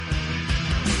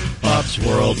Bob's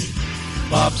World.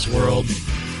 Bob's World.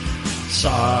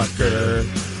 Soccer.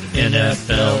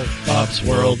 NFL. Bob's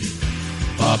World.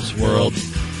 Bob's World.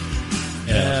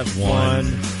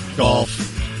 F1.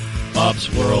 Golf.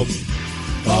 Bob's World.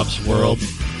 Bob's World.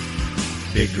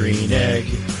 Big Green Egg.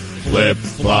 Flip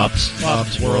Flops.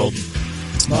 Bob's World.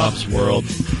 Bob's World.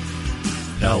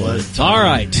 Peloton. All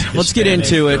right, let's get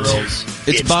into it.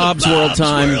 It's Bob's World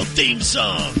time. World theme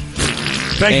song.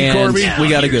 Thank you, Corby. We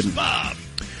got a good one. Bob.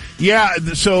 Yeah,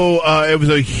 so it was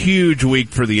a huge week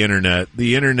for the internet.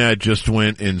 The internet just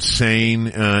went insane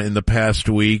in the past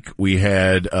week. We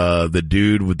had the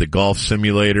dude with the golf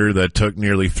simulator that took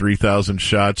nearly 3,000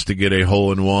 shots to get a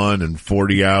hole-in-one in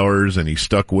 40 hours, and he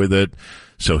stuck with it.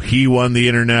 So he won the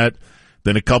internet.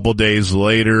 Then a couple days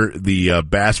later, the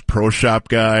Bass Pro Shop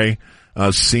guy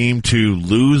seemed to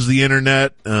lose the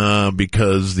internet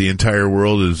because the entire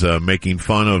world is making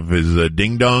fun of his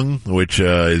ding-dong, which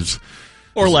is...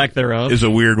 Or lack thereof. Is a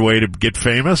weird way to get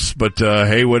famous, but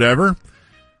hey, whatever.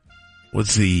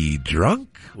 Was he drunk?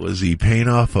 Was he paying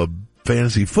off a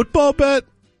fantasy football bet?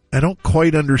 I don't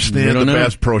quite understand the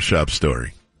Bass Pro Shop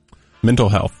story. Mental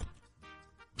health.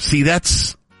 See, that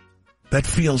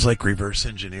feels like reverse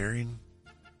engineering.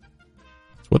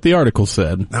 That's what the article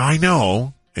said. Now, I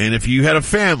know, and if you had a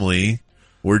family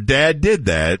where dad did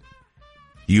that,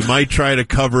 you might try to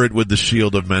cover it with the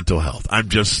shield of mental health. I'm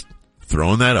just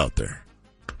throwing that out there.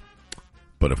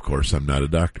 But, of course, I'm not a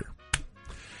doctor.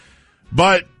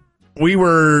 But we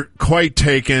were quite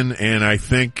taken, and I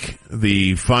think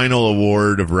the final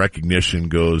award of recognition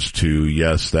goes to,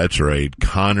 yes, that's right,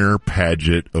 Connor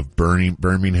Padgett of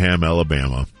Birmingham,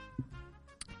 Alabama.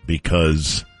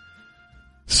 Because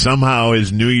somehow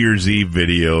his New Year's Eve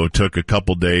video took a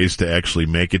couple days to actually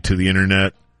make it to the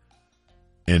internet.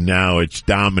 And now it's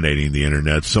dominating the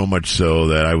internet, so much so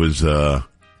that I was...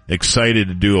 excited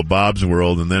to do a Bob's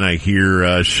World, and then I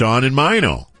hear Sean and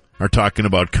Mino are talking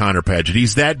about Connor Padgett.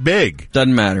 He's that big.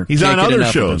 Doesn't matter. He's on other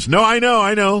shows. No, I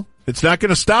know. It's not going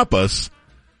to stop us,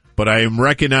 but I am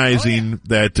recognizing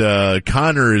that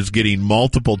Connor is getting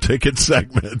multiple ticket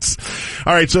segments.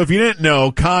 All right, so if you didn't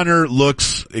know, Connor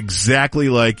looks exactly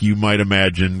like you might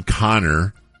imagine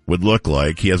Connor would look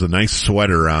like. He has a nice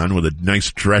sweater on with a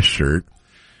nice dress shirt.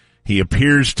 He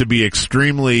appears to be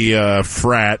extremely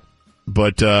frat,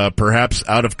 but perhaps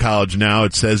out of college now.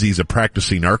 It says he's a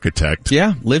practicing architect.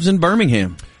 Yeah, lives in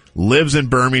Birmingham.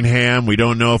 We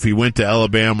don't know if he went to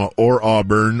Alabama or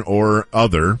Auburn or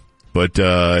other, but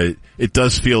it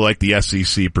does feel like the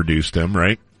SEC produced him,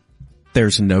 right?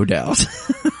 There's no doubt.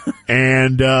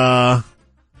 And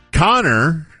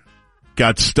Connor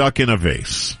got stuck in a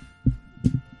vase,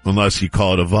 unless you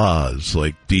call it a vase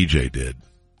like DJ did.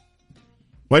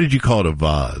 Why did you call it a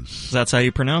vase? That's how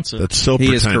you pronounce it. That's so He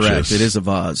pretentious. is correct. It is a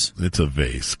vase. It's a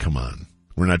vase. Come on.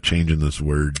 We're not changing this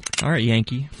word. All right,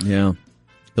 Yankee. Yeah.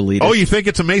 Delete it. Oh, you think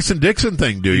it's a Mason-Dixon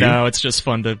thing, do you? No, it's just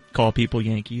fun to call people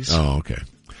Yankees. Oh, okay.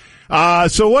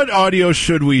 So what audio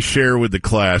should we share with the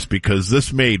class? Because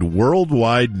this made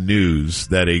worldwide news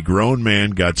that a grown man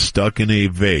got stuck in a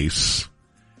vase,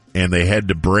 and they had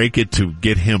to break it to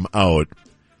get him out.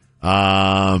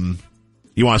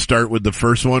 You want to start with the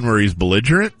first one where he's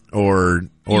belligerent, or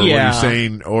what are you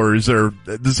saying? Or is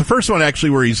the first one actually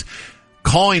where he's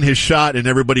calling his shot and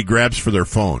everybody grabs for their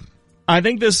phone? I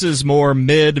think this is more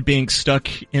mid being stuck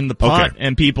in the pot,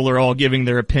 and people are all giving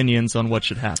their opinions on what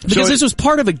should happen. Because this was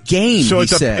part of a game, so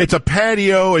it's a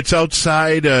patio, it's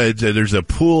outside, there's a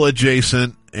pool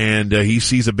adjacent, and he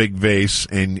sees a big vase,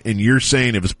 and you're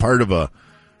saying it was part of a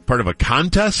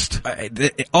contest?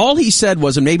 All he said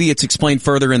was, and maybe it's explained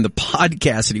further in the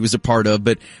podcast that he was a part of,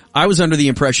 but I was under the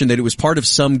impression that it was part of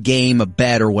some game, a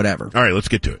bet, or whatever. All right, let's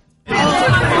get to it.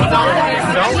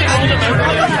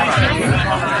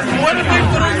 What did we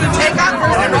put on the take out?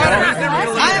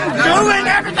 I am doing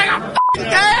everything I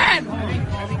can!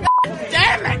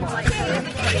 Damn it!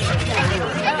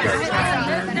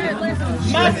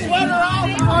 My sweater off!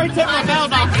 I already took my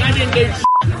belt off and I didn't do shit.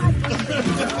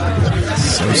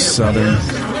 So southern. You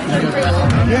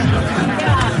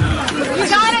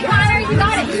got it, Connor. You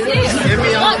got it. You do.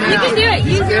 Look, you can do it.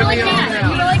 You really can.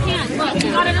 You really can. Look, you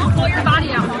got to just pull your body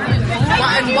out.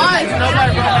 Why is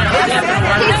nobody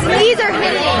His knees are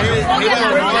hitting.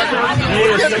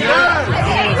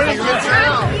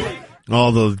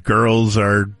 All the girls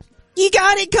are... You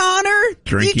got it,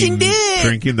 Connor. You can do it.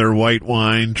 Drinking their white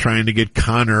wine, trying to get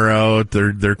Connor out.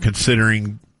 They're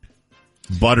considering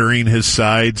buttering his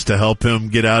sides to help him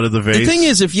get out of the vase. The thing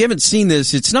is, if you haven't seen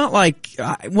this, it's not like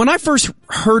when I first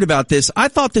heard about this, I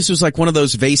thought this was like one of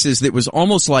those vases that was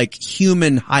almost like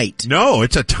human height. No,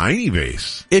 it's a tiny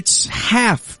vase. It's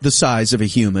half the size of a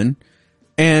human.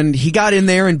 And he got in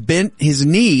there and bent his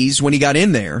knees when he got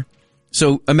in there.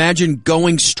 So imagine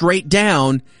going straight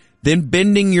down, then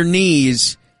bending your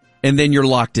knees, and then you're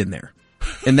locked in there.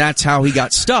 And that's how he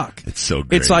got stuck. It's so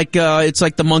great. It's like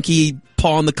the monkey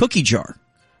paw in the cookie jar,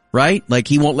 right? Like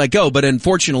he won't let go, but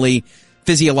unfortunately,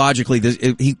 physiologically,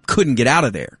 he couldn't get out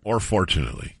of there. Or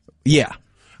fortunately. Yeah.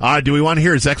 Do we want to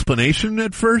hear his explanation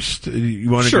at first? You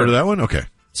want to go to that one? Okay.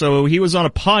 So he was on a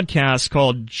podcast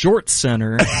called Jort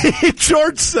Center.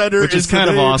 Jort Center. Which is kind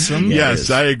of awesome. Yes,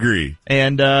 I agree.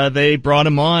 And they brought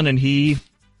him on and he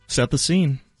set the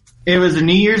scene. It was a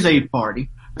New Year's Eve party.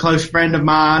 A close friend of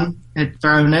mine had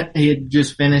thrown it. He had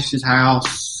just finished his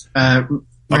house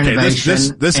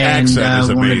renovation. This accent is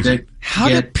amazing. How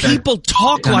do people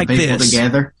talk like people this?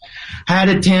 Together. Had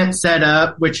a tent set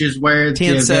up, which is where the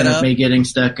event of me getting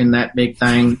stuck in that big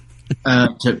thing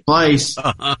took place.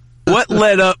 What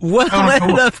led up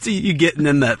to you getting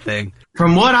in that thing?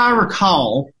 From what I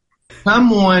recall,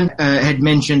 someone had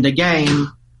mentioned a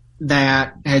game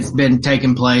that has been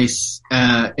taking place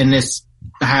in this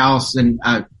house and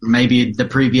maybe the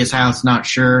previous house, not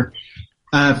sure,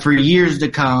 for years to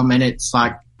come, and it's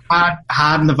like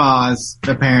hide in the vase,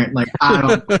 apparently. I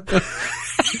don't.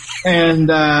 And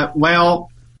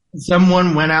well,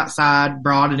 someone went outside,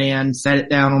 brought it in, set it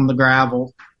down on the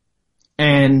gravel,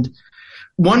 and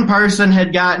one person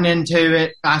had gotten into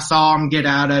it. I saw him get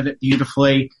out of it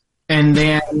beautifully. And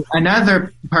then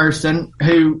another person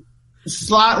who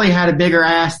slightly had a bigger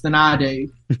ass than I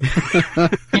do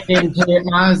get into it.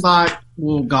 And I was like,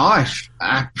 well, gosh,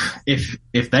 if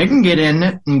they can get in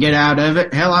it and get out of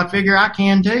it, hell, I figure I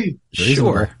can too.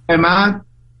 Sure. And my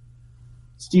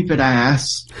stupid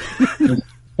ass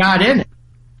got in it.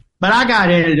 But I got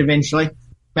in it eventually.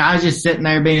 I was just sitting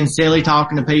there being silly,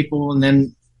 talking to people, and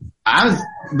then I was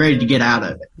ready to get out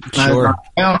of it. Sure. I was like,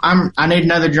 well, I need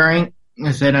another drink.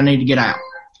 I said, I need to get out.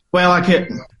 Well, I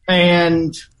couldn't.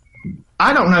 And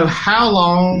I don't know how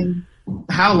long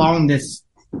this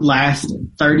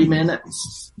lasted. 30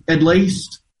 minutes at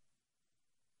least.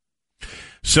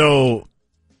 So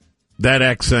that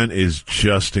accent is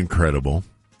just incredible.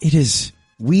 It is.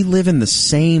 We live in the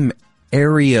same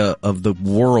area of the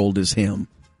world as him.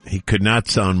 He could not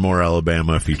sound more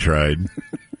Alabama if he tried.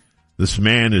 This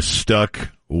man is stuck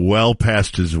well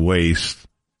past his waist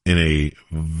in a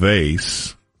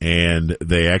vase, and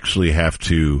they actually have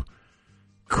to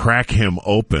crack him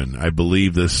open. I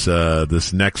believe this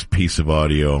next piece of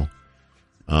audio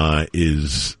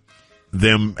is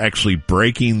them actually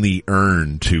breaking the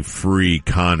urn to free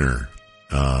Connor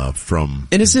from.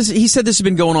 And is this? He said this has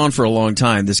been going on for a long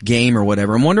time. This game or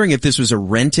whatever. I'm wondering if this was a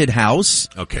rented house.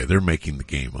 Okay, they're making the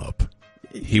game up.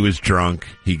 He was drunk.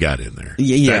 He got in there.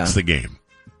 Yeah. That's the game.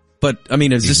 But, I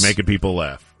mean, He's making people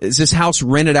laugh. Is this house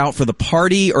rented out for the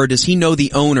party, or does he know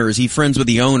the owner? Is he friends with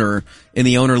the owner, and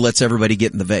the owner lets everybody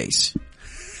get in the vase?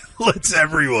 Lets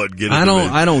everyone get in the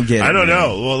vase. I don't get it. I don't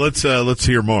know. Well, let's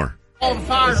hear more.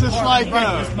 It's just like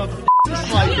Connor,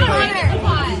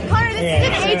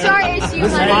 this is an HR issue.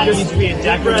 This needs to be a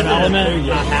decorative element of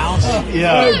your house.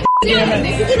 Yeah. This is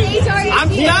an HR issue. I'm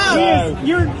done.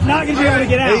 You're not going to be able to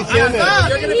get out.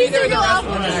 You're going to be there to go off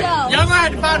on the show. Y'all gonna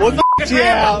have to find a Get you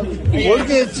out. We'll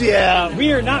get you out.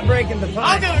 We are not breaking the pipe.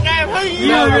 I'll give a damn who you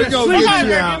No, are. we're gonna get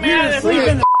you out. You're Sleep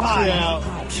in the pipe.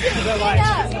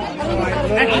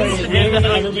 Actually, we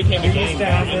never became a gang.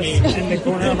 In the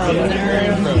corner of our living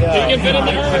room. Did you get in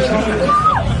there?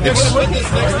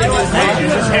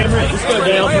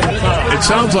 It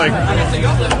sounds like.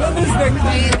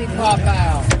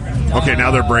 Okay, now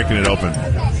they're breaking it open.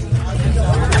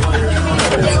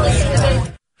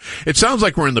 It sounds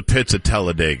like we're in the pits at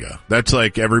Talladega. That's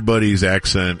like everybody's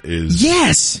accent is.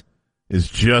 Yes. Is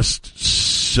just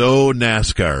so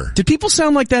NASCAR. Did people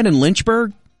sound like that in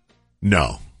Lynchburg?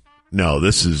 No,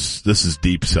 this is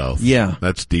Deep South. Yeah.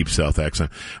 That's Deep South accent.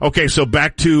 Okay, so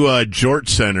back to Jort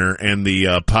Center and the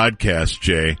podcast,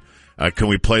 Jay. Can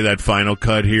we play that final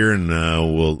cut here, and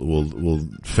we'll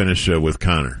finish with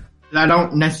Connor. I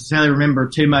don't necessarily remember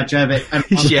too much of it.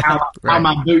 How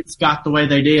my boots got the way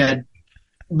they did,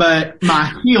 but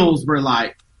my heels were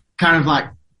kind of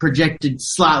projected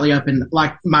slightly up, and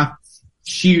my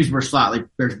shoes were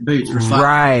boots were slightly.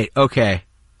 Right. Okay.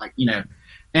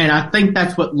 And I think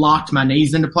that's what locked my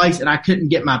knees into place, and I couldn't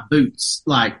get my boots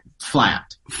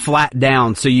flat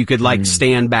down so you could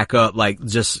stand back up,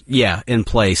 in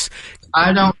place.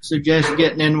 I don't suggest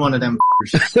getting in one of them.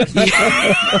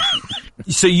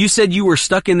 So you said you were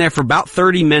stuck in there for about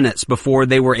 30 minutes before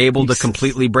they were able to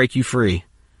completely break you free.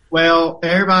 Well,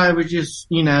 everybody was just,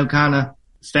 kind of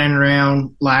standing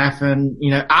around laughing.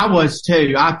 I was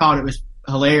too. I thought it was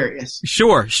hilarious.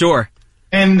 Sure.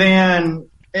 And then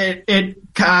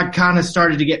I kind of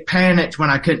started to get panicked when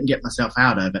I couldn't get myself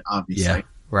out of it, obviously. Yeah,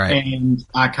 right. And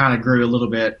I kind of grew a little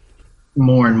bit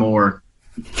more and more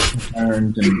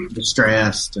concerned and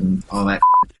distressed and all that.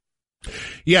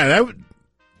 Yeah,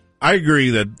 I agree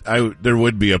that there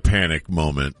would be a panic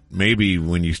moment. Maybe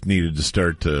when you needed to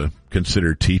start to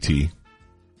consider TT.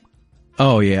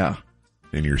 Oh, yeah.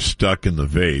 And you're stuck in the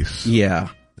vase. Yeah.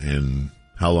 And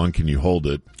how long can you hold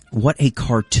it? What a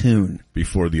cartoon.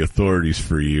 Before the authorities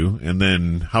free you. And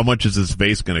then how much is this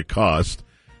vase going to cost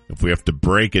if we have to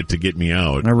break it to get me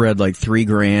out? I read like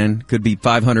 $3,000. Could be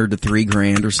 $500 to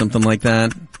 $3,000 or something like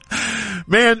that.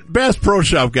 Man, Bass Pro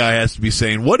Shop guy has to be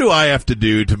saying, what do I have to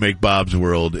do to make Bob's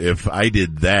World if I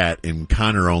did that and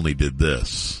Connor only did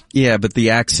this? Yeah, but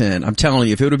the accent, I'm telling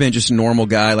you, if it would have been just a normal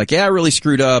guy, like, yeah, I really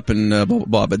screwed up and blah, blah,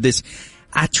 blah, but this,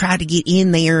 I tried to get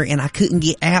in there and I couldn't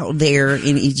get out there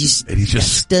and he's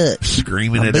just stuck.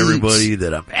 Screaming at everybody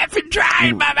that I'm effing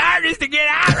trying my hardest to get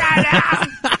out right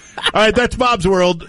now. All right, that's Bob's World.